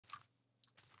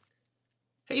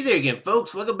Hey there again,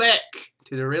 folks. Welcome back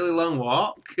to the really long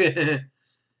walk.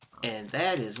 And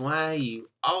that is why you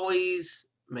always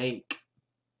make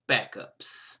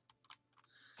backups.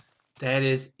 That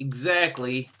is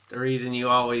exactly the reason you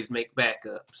always make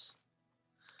backups.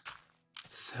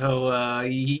 So,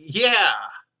 yeah.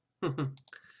 You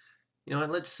know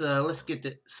what? Let's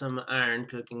get some iron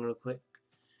cooking real quick.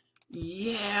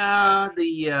 Yeah,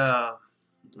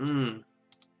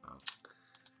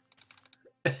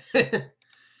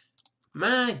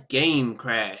 my game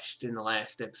crashed in the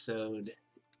last episode.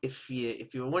 If you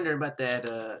were wondering about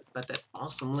that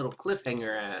awesome little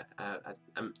cliffhanger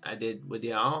I did with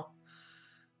y'all,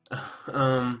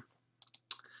 um,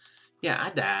 yeah, I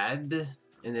died,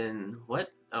 and then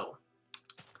what? Oh,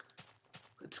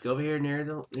 let's go over here near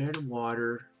the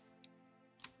water.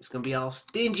 It's gonna be all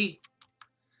stingy.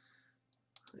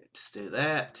 Let's do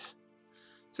that.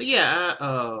 So yeah,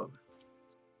 oh,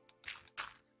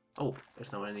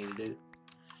 that's not what I need to do.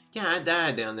 Yeah, I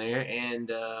died down there,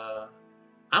 and I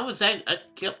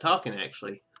kept talking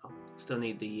actually. Oh, still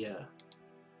need the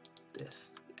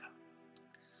this. Yeah.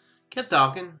 Kept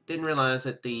talking. Didn't realize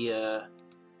that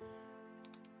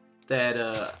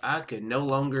I could no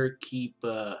longer keep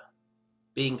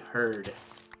being heard.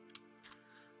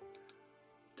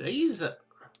 Did I use a?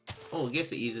 Oh, I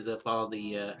guess it uses up all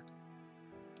the.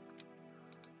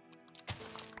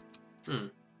 Hmm.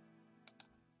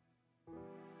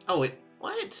 Oh, it.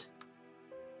 What?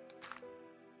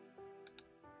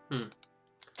 Hmm.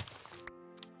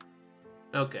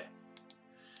 Okay.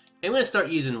 I'm gonna start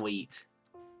using wheat.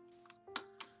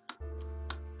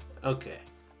 Okay.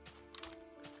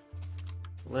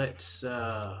 Let's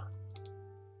Here,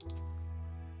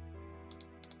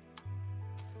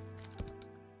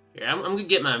 I'm gonna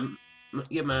get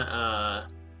my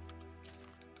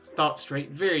thoughts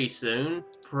straight very soon,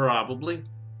 probably.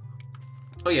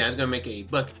 Oh yeah, I was gonna make a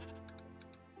bucket.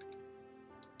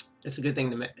 It's a good thing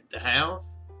to have.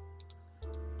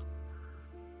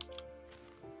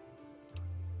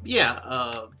 Yeah.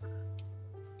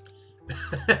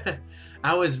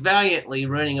 I was valiantly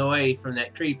running away from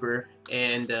that creeper,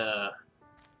 and you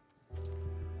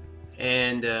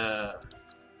know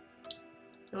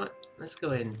what? Let's go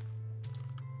ahead and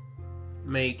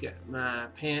make my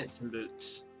pants and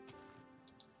boots.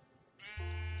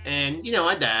 And you know,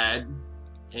 I died,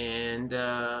 and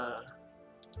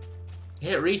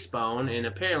hit respawn, and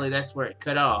apparently that's where it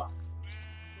cut off.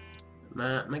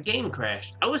 My game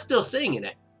crashed. I was still singing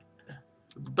it,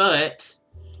 but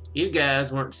you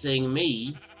guys weren't seeing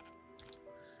me.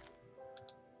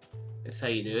 That's how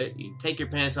you do it. You take your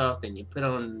pants off, then you put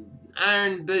on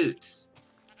iron boots.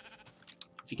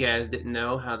 If you guys didn't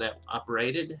know how that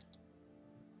operated,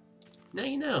 now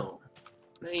you know.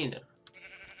 Now you know.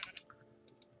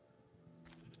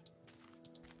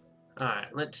 Alright,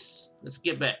 let's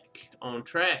get back on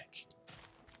track.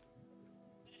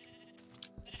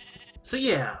 So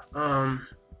yeah, I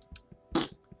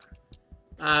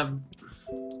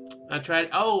tried.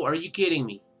 Oh, are you kidding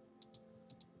me?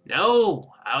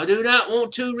 No, I do not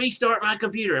want to restart my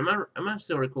computer. Am I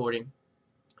still recording?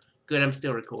 Good, I'm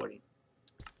still recording.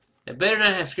 I better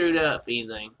not have screwed up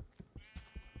anything.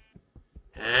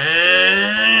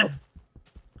 No,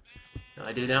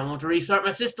 I do not want to restart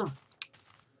my system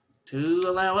to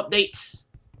allow updates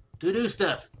to do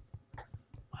stuff.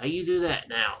 Why you do that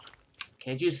now?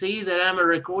 Can't you see that I'm a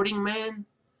recording man?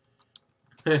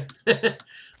 I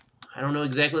don't know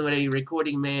exactly what a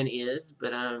recording man is,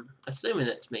 but I'm assuming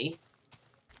that's me.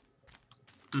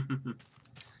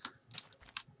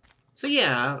 So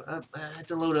yeah, I had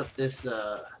to load up this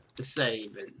to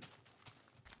save, and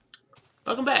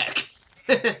welcome back.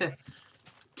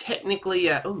 Technically,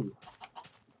 ooh,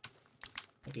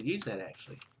 I could use that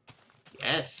actually.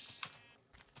 Yes,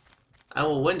 I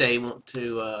will one day want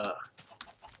to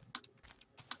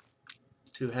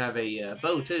have a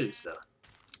bow too. So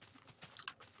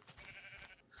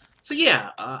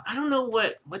yeah, I don't know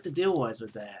what the deal was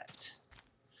with that.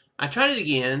 I tried it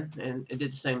again, and it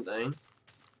did the same thing.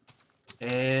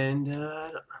 And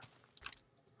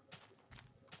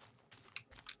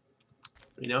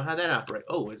we know how that operates.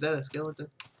 Oh, is that a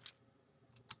skeleton?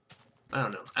 I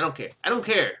don't know. I don't care. I don't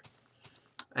care.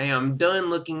 I am done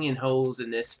looking in holes in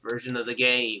this version of the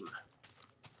game.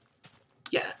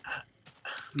 Yeah,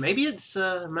 maybe it's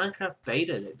Minecraft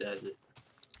Beta that does it.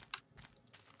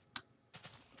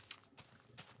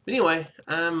 But anyway,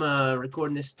 I'm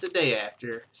recording this the day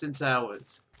after, since I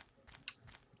was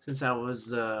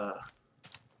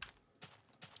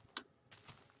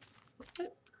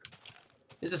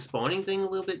Is the spawning thing a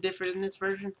little bit different in this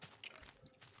version?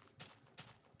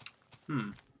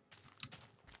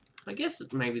 I guess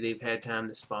maybe they've had time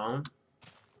to spawn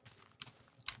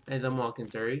as I'm walking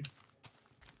through.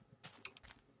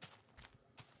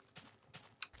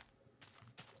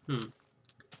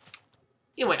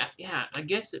 Anyway, yeah, I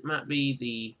guess it might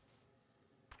be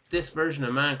this version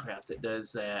of Minecraft that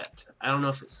does that. I don't know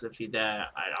if it's if you die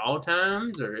at all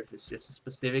times or if it's just a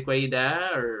specific way you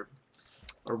die or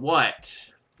what.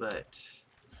 But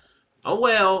oh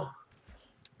well.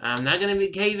 I'm not gonna be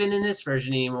caving in this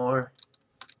version anymore.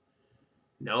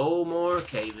 No more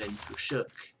caving for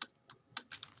shook.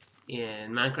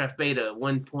 In Minecraft Beta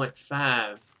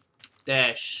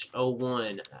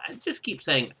 1.5-01. I just keep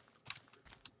saying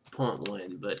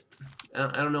 0.1, but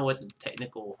I don't know what the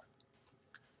technical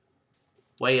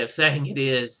way of saying it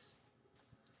is.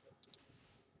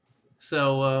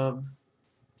 So,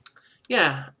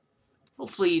 yeah,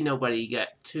 hopefully nobody got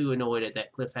too annoyed at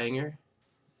that cliffhanger.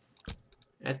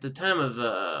 At the time of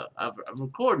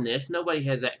recording this, nobody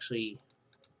has actually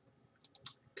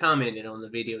commented on the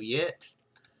video yet.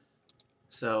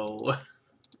 So,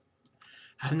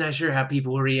 I'm not sure how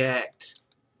people will react.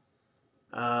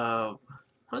 What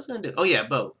was I gonna do? Oh yeah,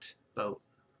 boat.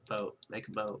 Make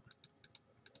a boat.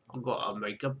 I'll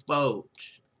make a boat.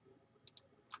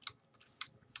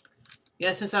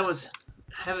 Yeah, since I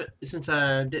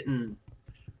didn't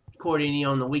record any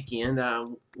on the weekend, I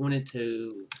wanted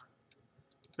to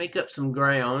make up some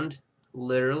ground,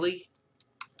 literally.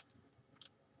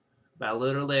 By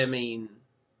literally, I mean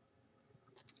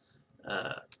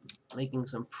making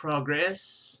some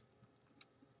progress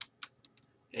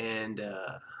and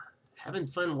having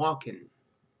fun walking.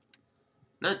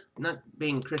 Not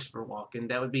being Christopher Walken.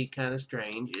 That would be kind of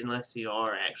strange unless you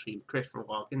are actually Christopher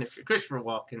Walken. If you're Christopher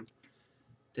Walken,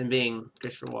 then being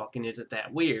Christopher Walken isn't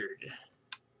that weird.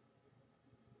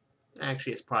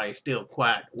 Actually, it's probably still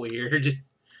quite weird.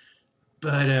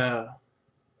 But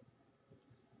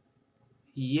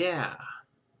yeah.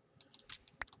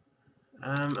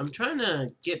 I'm trying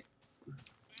to get.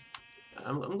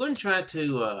 I'm going to try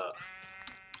to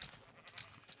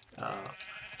uh,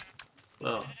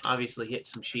 well, obviously hit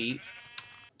some sheep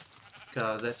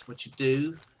because that's what you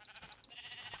do.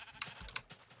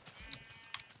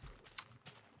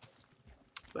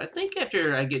 But I think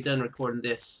after I get done recording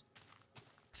this,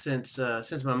 since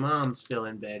my mom's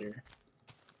feeling better,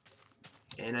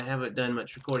 and I haven't done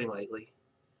much recording lately,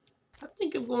 I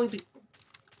think I'm going to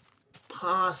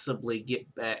possibly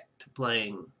get back to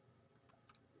playing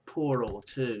Portal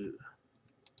 2.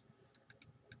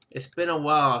 It's been a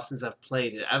while since I've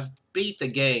played it. I've beat the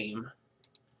game.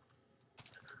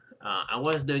 I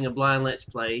was doing a blind let's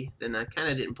play, then I kind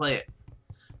of didn't play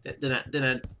it. Then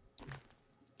I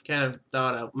kind of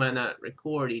thought I might not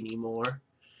record anymore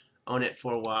on it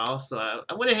for a while, so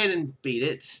I went ahead and beat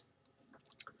it.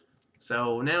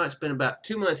 So now it's been about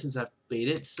 2 months since I've beat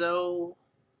it, so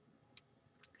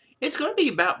it's going to be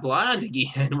about blind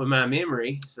again with my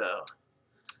memory. So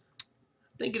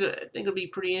I think it'll be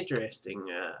pretty interesting.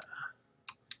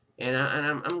 And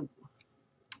I'm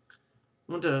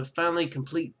want to finally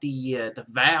complete the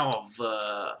Valve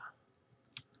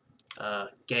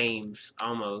games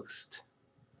almost.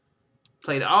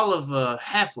 Played all of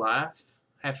Half-Life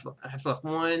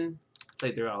 1,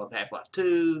 played through all of Half-Life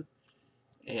 2,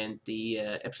 and the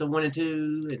episode 1 and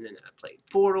 2, and then I played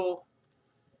Portal,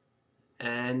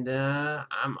 and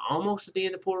I'm almost at the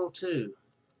end of Portal 2.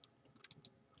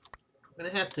 I'm gonna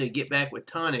have to get back with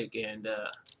Tonic and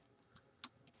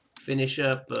finish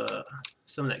up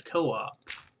some of that co-op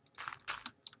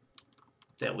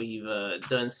that we've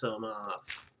done some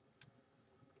of.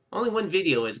 Only one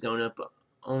video is going up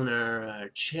on our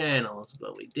channels,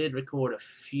 but we did record a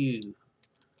few.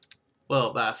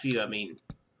 Well, by a few I mean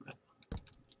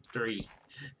 3.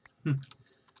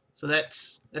 So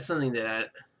that's something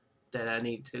that I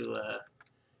need to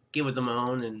get with them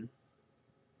on, and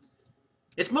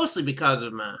it's mostly because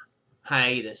of my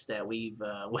hiatus that we've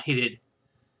waited.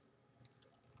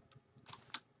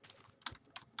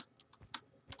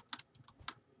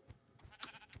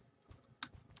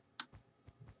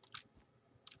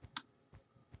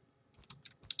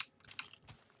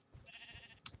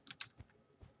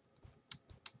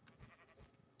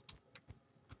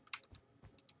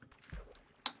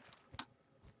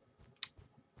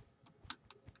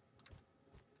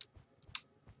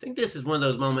 I think this is one of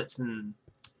those moments in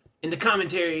the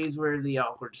commentaries where the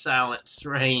awkward silence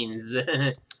reigns.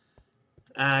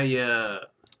 I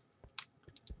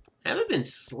haven't been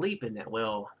sleeping that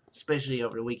well, especially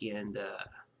over the weekend.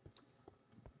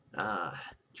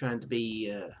 Trying to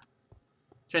be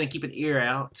trying to keep an ear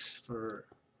out for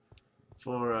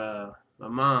my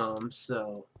mom.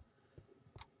 So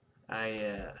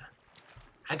I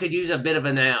I could use a bit of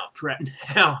a nap right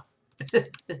now.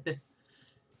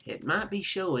 It might be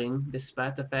showing,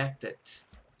 despite the fact that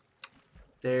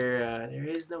there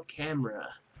is no camera.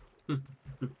 But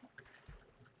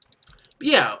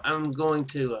yeah, I'm going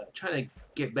to try to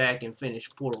get back and finish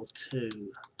Portal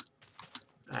 2.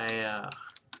 I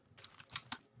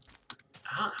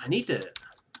need to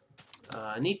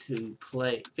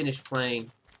finish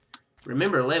playing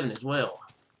Remember 11 as well.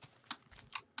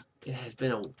 It has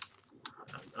been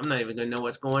I'm not even gonna know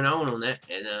what's going on that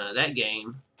in that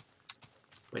game,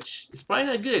 which is probably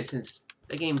not good since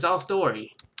that game's all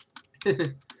story.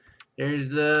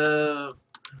 There's yeah,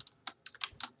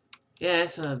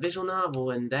 it's a visual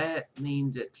novel, and that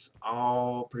means it's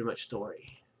all pretty much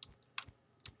story.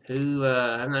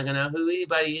 I'm not gonna know who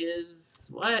anybody is.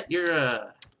 What? You've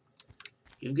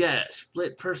got a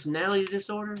split personality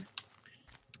disorder?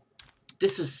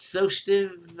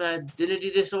 Dissociative identity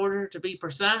disorder, to be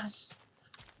precise?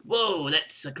 Whoa,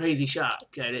 that's a crazy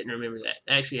shock. I didn't remember that.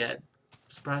 Actually, I'm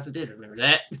surprised I did remember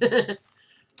that.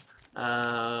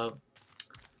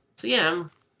 So yeah,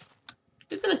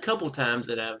 there's been a couple times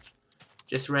that I've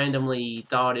just randomly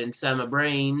thought inside my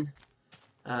brain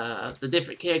the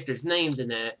different characters' names in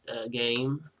that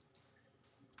game.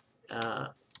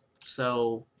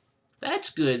 So that's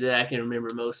good that I can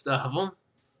remember most of them.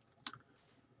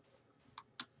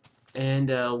 And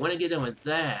when I get done with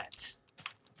that,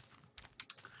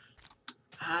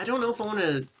 I don't know if I want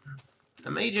to. I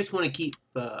may just want to keep,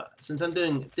 since I'm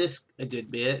doing this a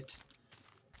good bit,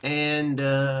 and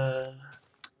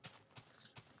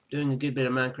doing a good bit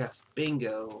of Minecraft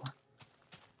Bingo,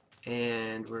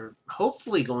 and we're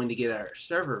hopefully going to get our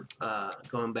server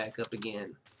going back up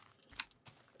again.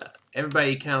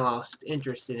 Everybody kind of lost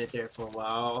interest in it there for a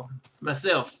while,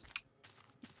 myself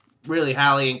really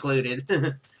highly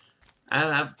included.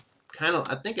 I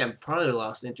think I probably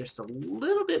lost interest a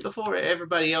little bit before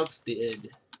everybody else did.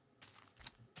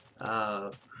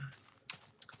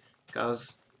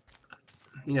 Because,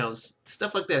 you know,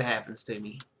 stuff like that happens to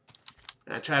me.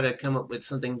 And I try to come up with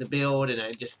something to build, and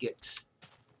I just get...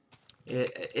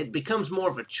 It becomes more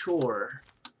of a chore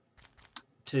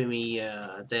to me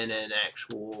than an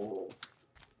actual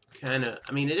kind of...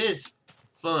 I mean, it is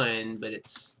fun, but it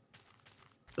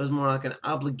feels more like an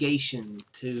obligation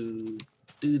to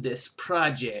do this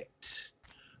project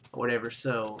or whatever.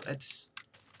 So it's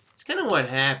kind of what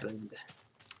happened.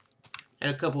 And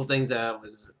a couple of things I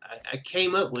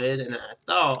came up with, and I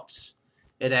thought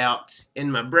it out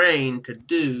in my brain to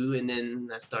do, and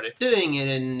then I started doing it,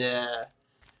 and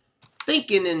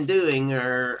thinking and doing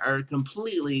are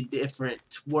completely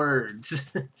different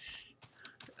words.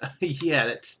 Yeah,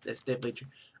 that's definitely true.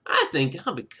 I think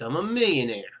I'll become a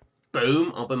millionaire.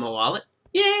 Boom, open my wallet.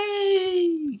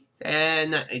 Yay!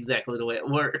 And not exactly the way it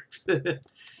works. If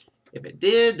it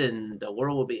did, then the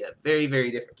world would be a very,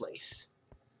 very different place.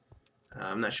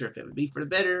 I'm not sure if it would be for the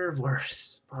better or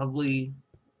worse. Probably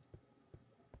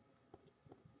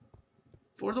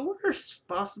for the worst.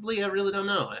 Possibly. I really don't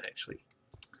know, actually.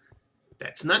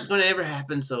 That's not going to ever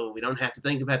happen, so we don't have to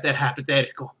think about that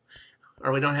hypothetical.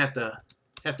 Or we don't have to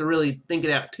really think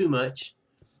it out too much.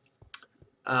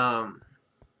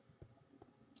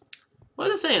 What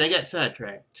was I saying? I got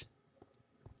sidetracked.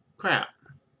 Crap.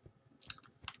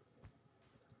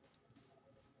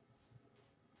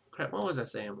 What was I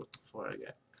saying before I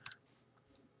got...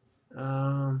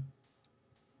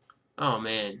 Oh,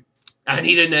 man. I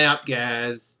need a nap,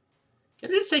 guys. Can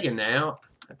I just take a nap?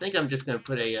 I think I'm just going to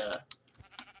put a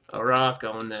rock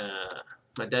on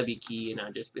my W key, and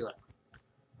I'll just be like...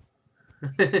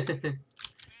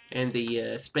 and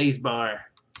the space bar.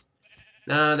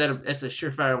 No, that's a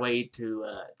surefire way to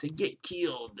get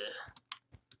killed.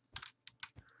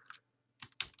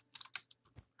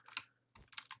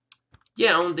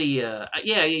 Yeah, on the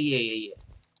yeah.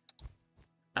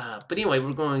 But anyway,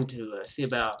 we're going to see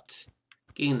about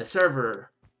getting the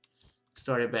server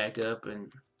started back up,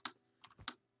 and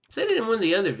said it in one of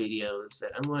the other videos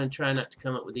that I'm going to try not to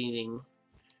come up with anything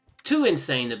too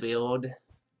insane to build.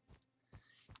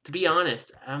 To be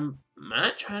honest, I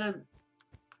might try to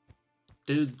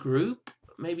do group,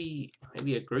 maybe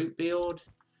a group build.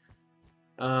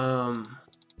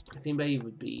 If anybody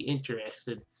would be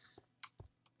interested.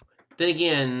 Then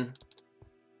again,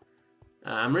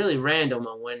 I'm really random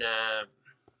on when I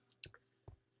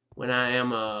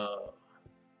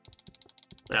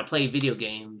play video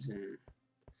games and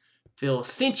feel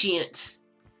sentient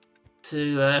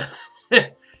to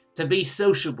to be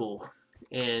sociable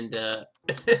and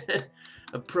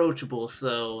approachable.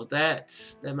 So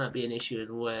that might be an issue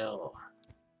as well.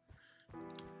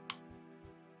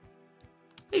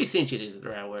 Maybe sentient is the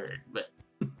right word, but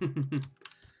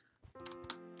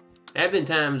There have been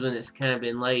times when it's kind of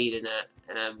been late, and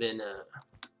I've been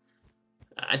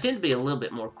I tend to be a little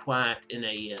bit more quiet in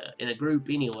a group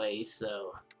anyway,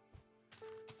 so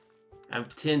I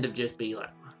tend to just be like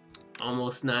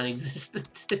almost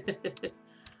non-existent.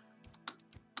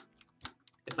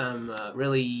 If I'm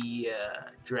really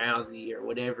drowsy or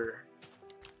whatever.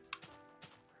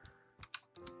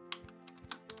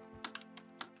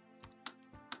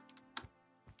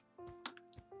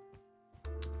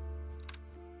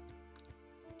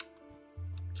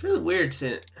 It's really weird.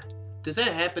 Does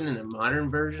that happen in the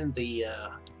modern version? The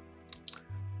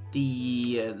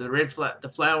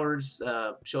flowers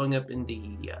showing up in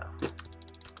the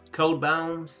cold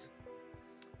biomes.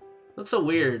 Looks so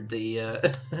weird.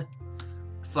 The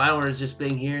flowers just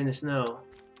being here in the snow,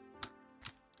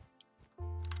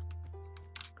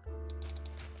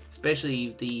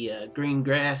 especially the green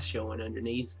grass showing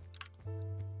underneath.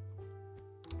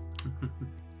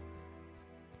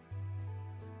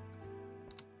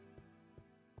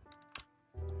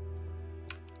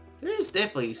 There's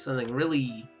definitely something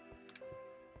really,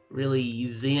 really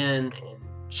zen and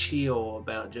chill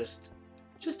about just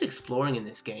exploring in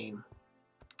this game.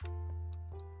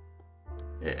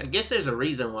 I guess there's a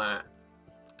reason why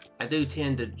I do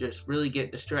tend to just really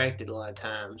get distracted a lot of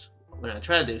times when I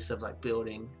try to do stuff like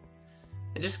building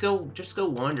and just go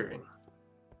wandering.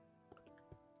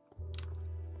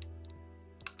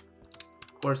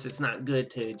 Of course, it's not good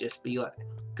to just be like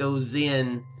go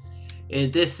zen in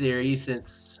this series,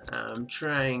 since I'm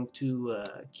trying to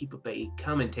keep up a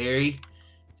commentary.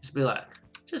 Just be like,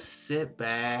 just sit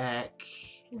back,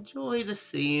 enjoy the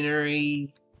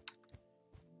scenery,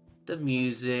 the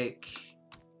music.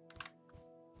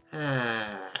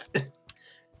 I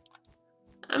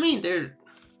mean, there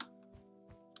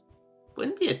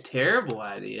wouldn't be a terrible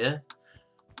idea.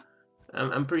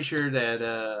 I'm pretty sure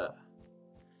that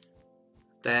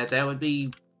that would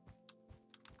be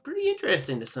pretty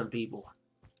interesting to some people.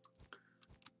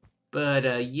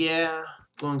 But yeah,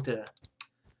 going to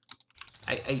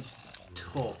I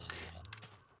talk.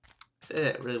 I say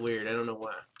that really weird. I don't know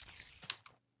why.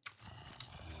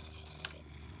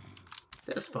 Is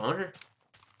that a spawner?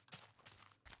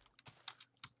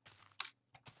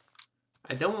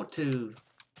 I don't want to,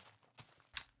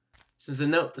 since it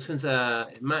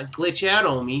might glitch out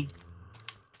on me,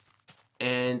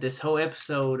 and this whole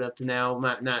episode up to now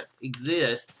might not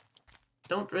exist.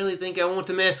 Don't really think I want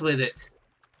to mess with it.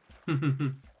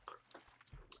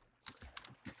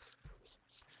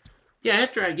 Yeah,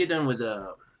 after I get done with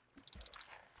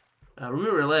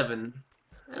Remember 11,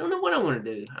 I don't know what I want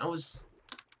to do. I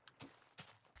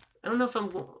don't know if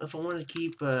I want to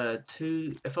keep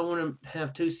if I want to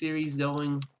have 2 series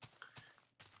going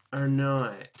or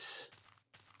not.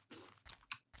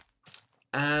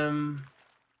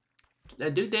 I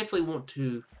do definitely want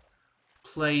to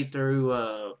play through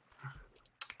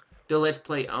do a let's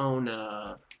play on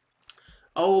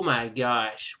oh my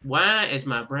gosh, why is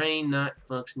my brain not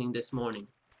functioning this morning?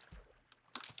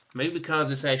 Maybe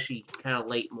because it's actually kind of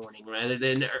late morning rather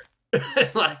than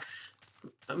like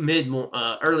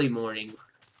early morning.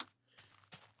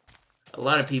 A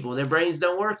lot of people, their brains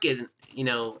don't work at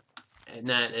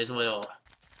night as well.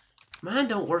 Mine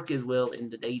don't work as well in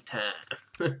the daytime.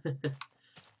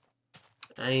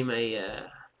 I'm a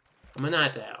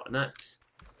night owl,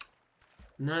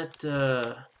 not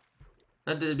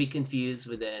to be confused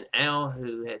with an owl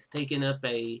who has taken up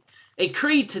a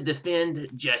creed to defend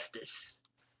justice,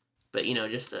 but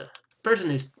just a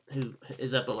person who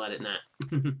is up a lot at night,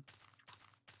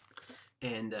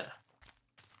 and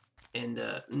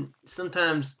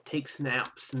sometimes takes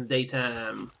naps in the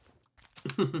daytime,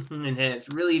 and has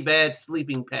really bad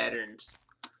sleeping patterns.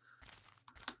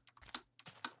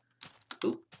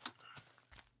 Oop.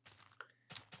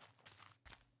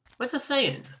 What's I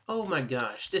saying? Oh my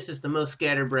gosh, this is the most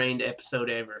scatterbrained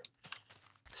episode ever.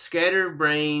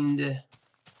 Scatterbrained.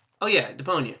 Oh yeah,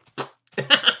 Deponia.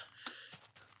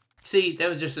 See, that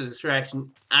was just a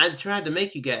distraction. I tried to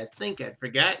make you guys think I'd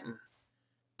forgotten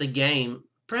the game.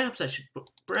 Perhaps I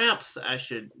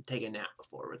should take a nap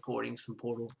before recording some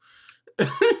Portal.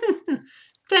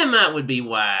 That would be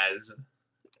wise.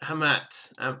 I might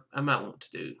want to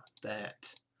do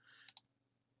that.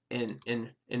 In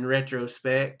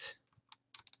retrospect.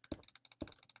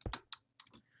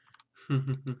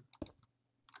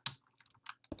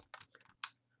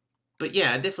 But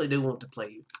yeah, I definitely do want to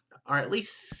play, or at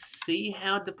least see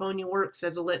how Deponia works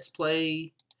as a let's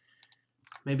play.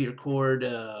 Maybe record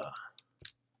a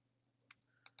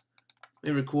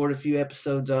few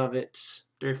episodes of it,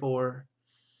 3 or 4,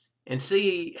 and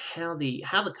see how the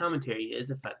commentary is,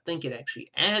 if I think it actually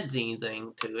adds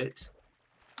anything to it.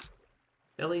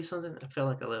 Did I leave something? I feel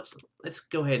like I left something. Let's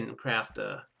go ahead and craft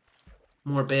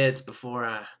more beds before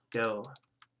I go.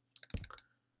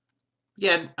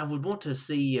 Yeah, I would want to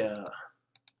see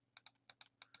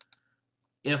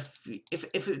if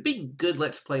it'd be good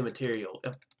Let's Play material.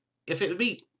 If it would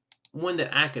be one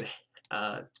that I could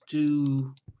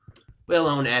do well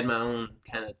on, add my own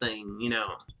kind of thing.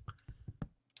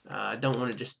 I don't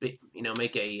want to just be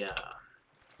make a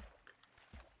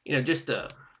just a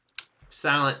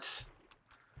silent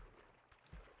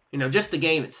just the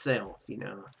game itself.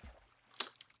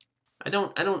 I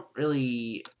don't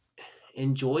really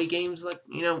enjoy games like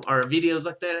or videos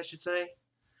like that, I should say.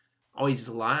 Always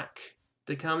like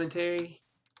the commentary,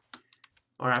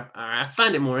 or I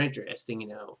find it more interesting.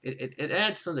 It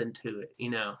adds something to it.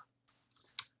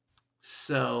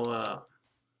 So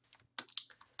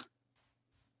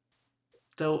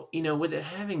though with it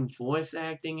having voice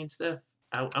acting and stuff,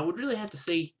 I would really have to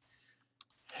see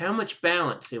how much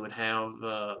balance it would have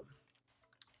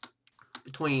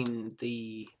between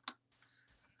the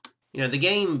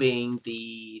game being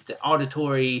the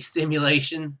auditory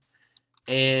stimulation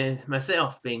and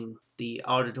myself being the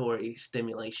auditory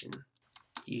stimulation.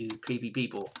 You creepy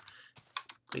people.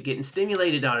 But getting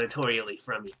stimulated auditorially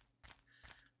from you.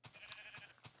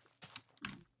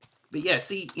 But yeah,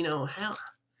 see,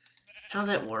 how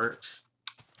that works.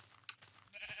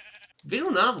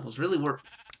 Visual novels really work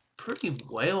pretty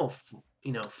well,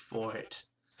 for it.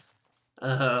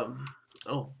 Oh,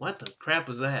 what the crap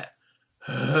was that?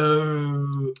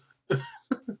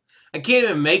 I can't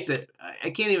even make that. I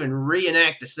can't even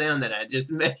reenact the sound that I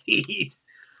just made.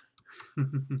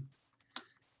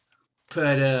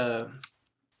 But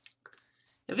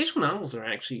the visual novels are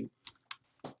actually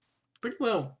pretty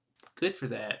well good for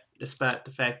that, despite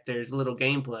the fact there's little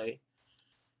gameplay.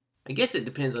 I guess it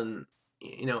depends on,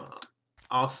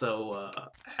 also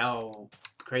how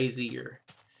crazy your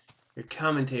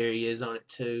commentary is on it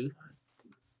too.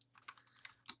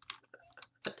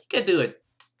 I think I do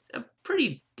a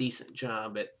pretty decent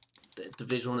job at the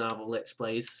visual novel Let's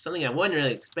Plays. Something I wasn't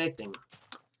really expecting,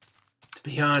 to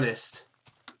be honest.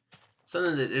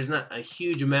 Something that there's not a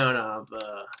huge amount of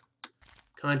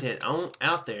content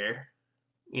out there,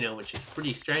 which is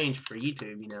pretty strange for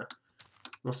YouTube.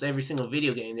 Almost every single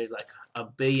video game, there's like a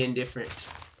billion different,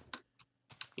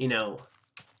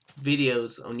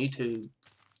 videos on YouTube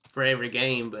for every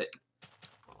game, but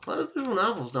a lot of visual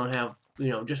novels don't have,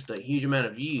 just a huge amount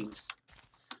of views.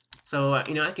 So, I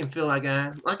can feel like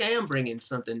I am bringing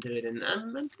something to it, and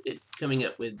I'm good at coming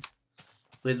up with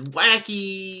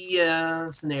wacky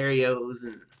scenarios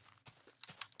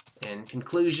and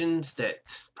conclusions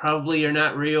that probably are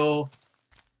not real.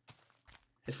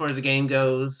 As far as the game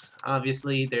goes,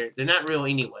 obviously they're not real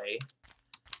anyway.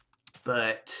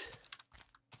 But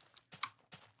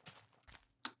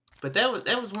that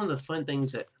was one of the fun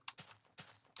things that,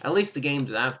 at least the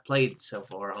games that I've played so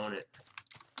far on it.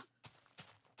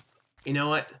 You know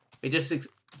what? We just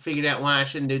figured out why I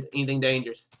shouldn't do anything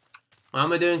dangerous. Why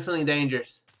am I doing something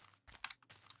dangerous?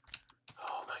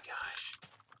 Oh my gosh.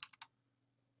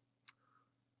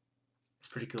 It's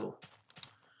pretty cool.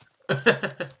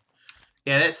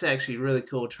 Yeah, that's actually really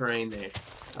cool terrain there.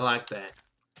 I like that.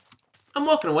 I'm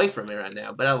walking away from it right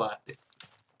now, but I liked it.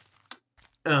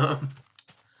 But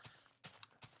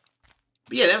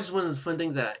yeah, that was one of the fun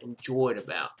things that I enjoyed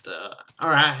about, or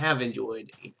I have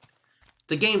enjoyed,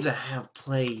 the games I have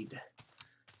played.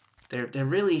 They're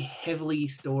really heavily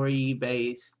story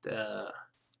based,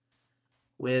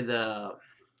 with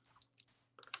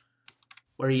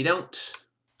where you don't.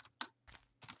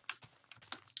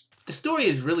 The story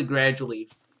is really gradually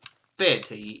fed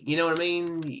to you. You know what I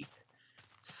mean?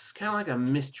 It's kind of like a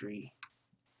mystery.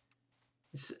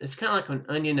 It's kind of like an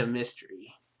onion of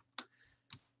mystery.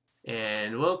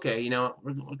 And well, okay,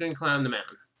 we're going to climb the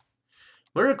mountain.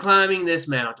 We're climbing this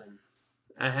mountain.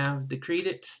 I have decreed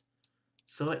it,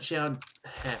 so it shall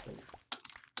happen.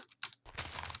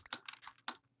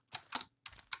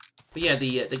 But yeah,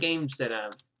 the games that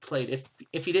I've played,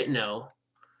 if you didn't know,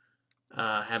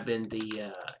 have been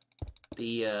the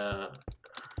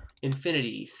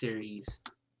Infinity series.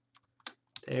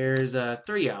 There's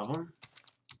 3 of them,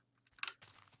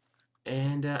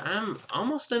 and I'm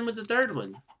almost done with the 3rd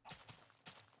one.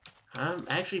 I've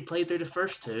actually played through the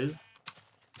first 2,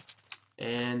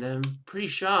 and I'm pretty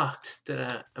shocked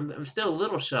that I'm still a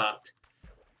little shocked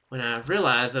when I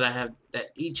realized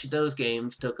that each of those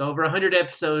games took over 100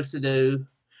 episodes to do,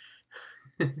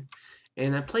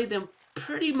 and I played them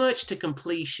pretty much to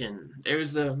completion.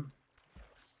 There's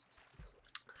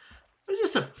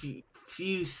just a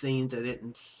few scenes I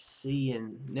didn't see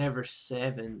in Never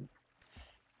 7.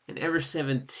 In Ever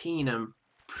 17, I'm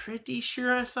pretty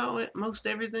sure I saw it. Most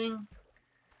everything.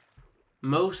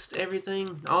 Most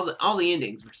everything. All the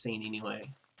endings were seen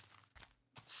anyway.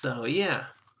 So yeah.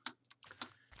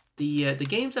 The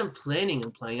games I'm planning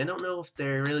on playing, I don't know if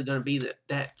they're really going to be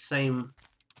that same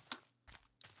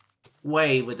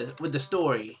way with the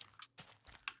story.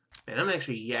 And I'm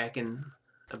actually yakking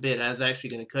a bit. I was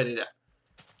actually going to cut it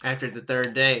after the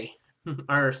third day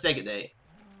or second day.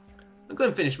 I'm going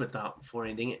to finish my thought before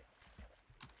ending it.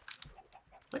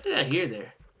 What did I hear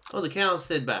there? Oh, the cow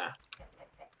said bye.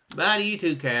 Bye to you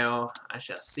too, cow. I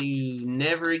shall see you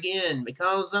never again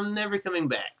because I'm never coming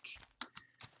back.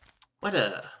 What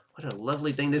a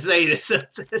lovely thing to say to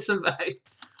somebody.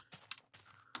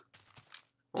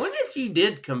 I wonder if you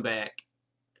did come back,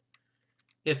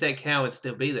 if that cow would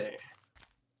still be there.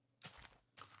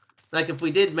 Like if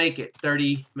we did make it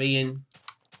 30 million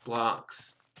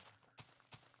blocks,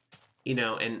 you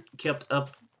know, and kept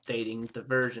updating the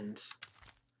versions,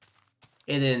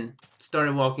 and then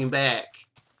started walking back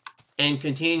and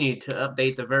continued to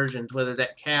update the versions, whether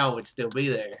that cow would still be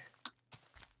there.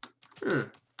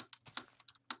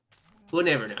 We'll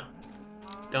never know.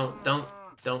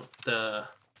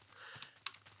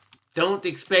 Don't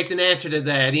expect an answer to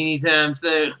that anytime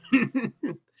soon.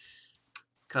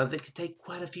 Because it could take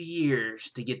quite a few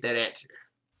years to get that answer.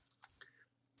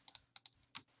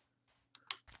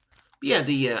 But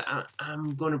yeah,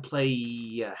 I'm going to play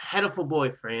Hatoful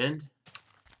Boyfriend,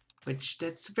 which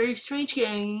that's a very strange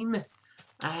game.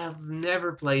 I have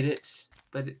never played it,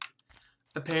 but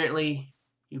apparently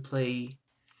you play,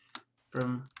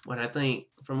 from what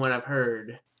I've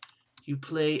heard, you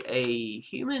play a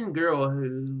human girl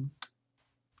who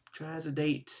tries to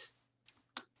date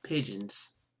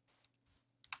pigeons.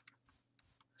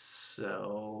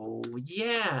 So,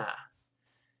 yeah.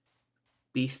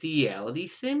 Bestiality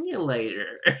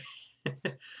Simulator.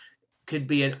 Could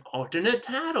be an alternate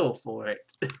title for it.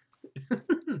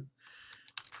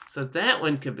 So that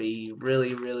one could be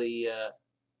really, really,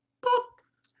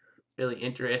 really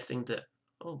interesting to...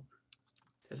 Oh,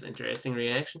 there's an interesting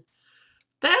reaction.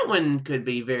 That one could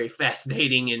be very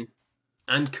fascinating and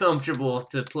uncomfortable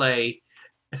to play.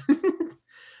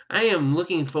 I am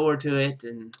looking forward to it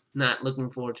and not looking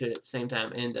forward to it at the same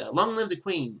time. And Long Live the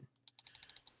Queen.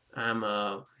 I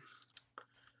want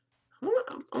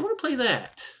to play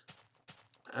that.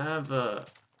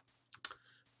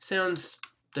 Sounds,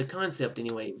 the concept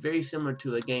anyway, very similar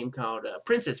to a game called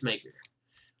Princess Maker,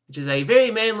 which is a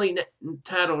very manly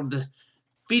titled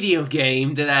video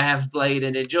game that I have played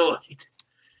and enjoyed.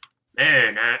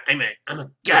 Man, I'm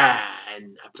a guy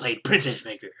and I played Princess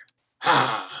Maker.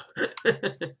 Ah.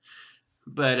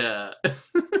 But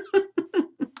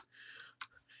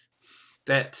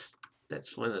that's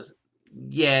one of those.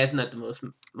 Yeah, it's not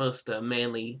the most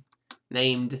manly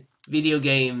named video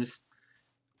games,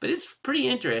 but it's pretty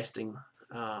interesting.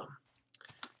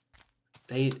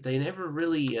 They never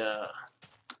really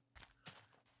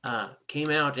came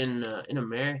out in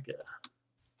America,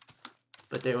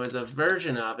 but there was a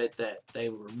version of it that they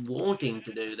were wanting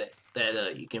to do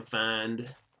that you can find.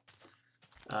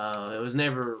 It was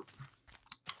never,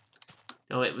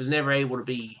 it was never able to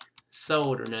be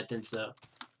sold or nothing. So,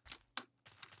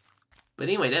 but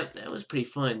anyway, that was pretty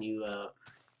fun. You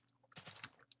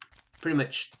pretty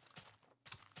much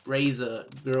raise a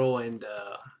girl and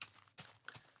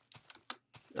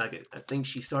like I think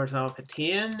she starts off at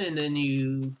 10, and then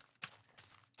you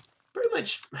pretty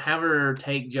much have her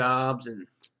take jobs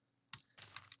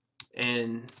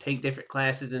and take different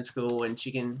classes in school, and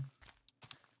she can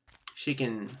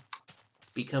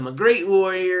become a great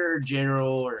warrior, or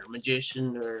general, or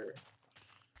magician, or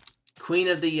queen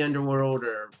of the underworld,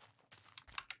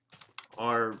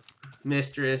 or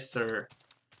mistress, or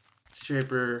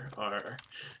stripper, or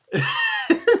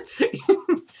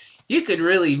you could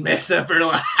really mess up her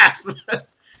life.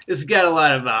 It's got a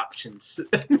lot of options.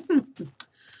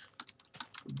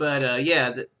 But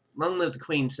yeah, Long Live the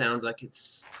Queen sounds like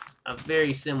it's a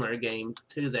very similar game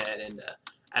to that, and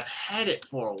I've had it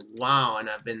for a while, and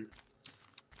I've been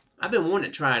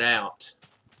wanting to try it out.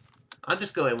 I'll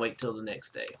just go ahead and wait till the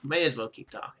next day. May as well keep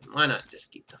talking. Why not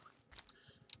just keep talking?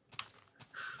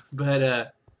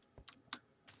 But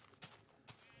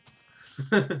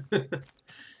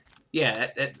yeah,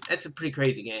 that's a pretty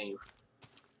crazy game.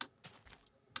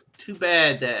 Too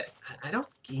bad that I don't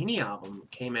think any of them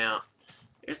came out.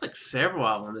 There's like several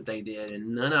of them that they did,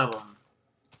 and none of them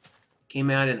came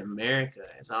out in America.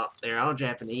 They're all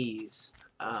Japanese.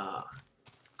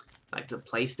 Like the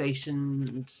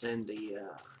PlayStations and the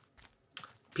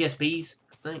PSPs,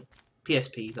 I think.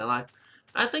 PSPs,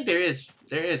 I think there is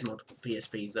multiple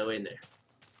PSPs though in there.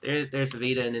 There's a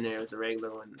Vita, and then there's a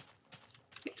regular one.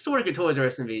 I used to work at Toys R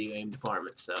Us and video game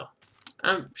department, so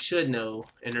I should know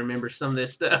and remember some of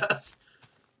this stuff.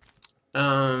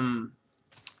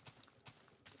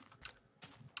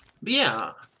 But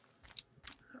yeah,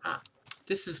 uh,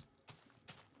 this is.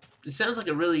 It sounds like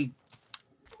a really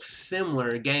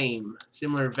similar game,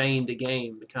 similar vein to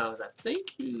game, because I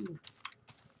think you.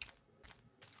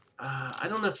 I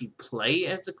don't know if you play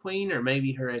as the queen or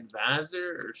maybe her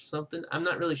advisor or something. I'm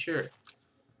not really sure,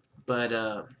 but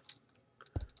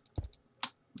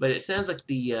it sounds like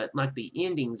the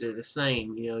endings are the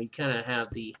same. You know, you kind of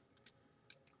have the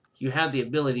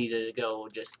ability to go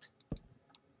just,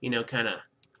 you know, kind of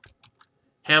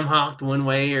ham-hocked one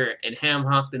way and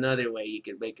ham-hocked another way. You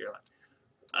could make her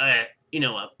like, you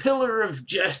know, a pillar of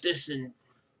justice and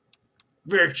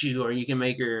virtue, or you can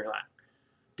make her like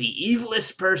the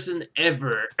evilest person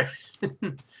ever.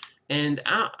 And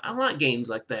I like games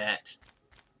like that.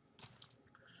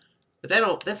 But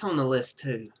that's on the list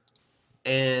too.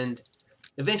 And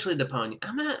eventually the pony.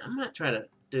 I might try to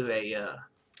do a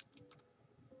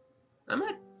I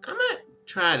might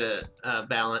try to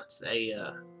balance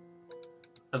a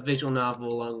visual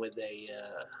novel along with a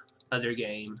other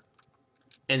game,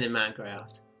 and then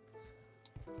Minecraft.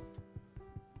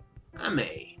 I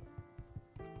may,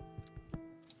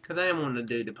 cause I am wanting to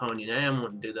do the pony, and I am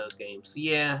wanting to do those games. So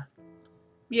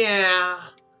yeah,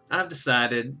 I've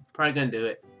decided. Probably gonna do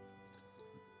it.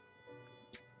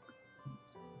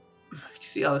 You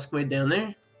see all the squid down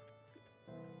there?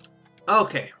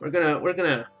 Okay, we're gonna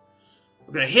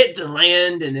hit the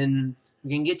land, and then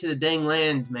we can get to the dang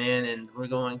land, man, and we're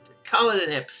going to call it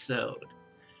an episode.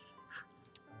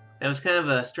 That was kind of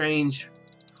a strange,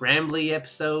 rambly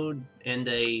episode, and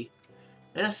a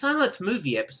silent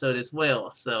movie episode as well.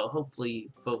 So hopefully,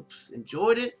 folks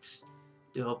enjoyed it.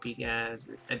 I do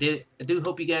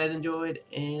hope you guys enjoyed,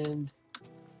 and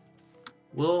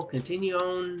we'll continue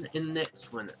on in the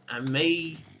next one. I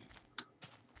may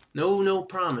no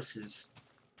promises.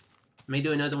 I may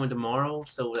do another one tomorrow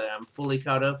so that I'm fully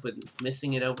caught up with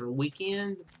missing it over the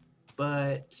weekend,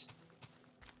 but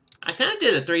I kind of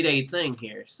did a 3-day thing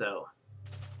here, so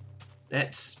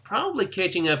that's probably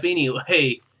catching up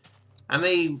anyway.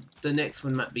 The next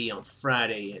one might be on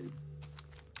Friday, and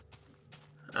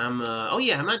oh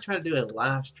yeah, I might try to do a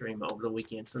live stream over the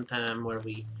weekend sometime where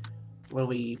we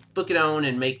book it on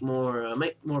and make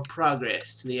more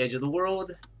progress to the edge of the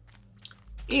world.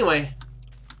 Anyway,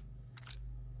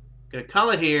 gonna call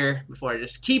it here before I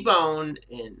just keep on,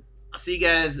 and I'll see you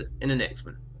guys in the next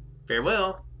one.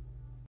 Farewell.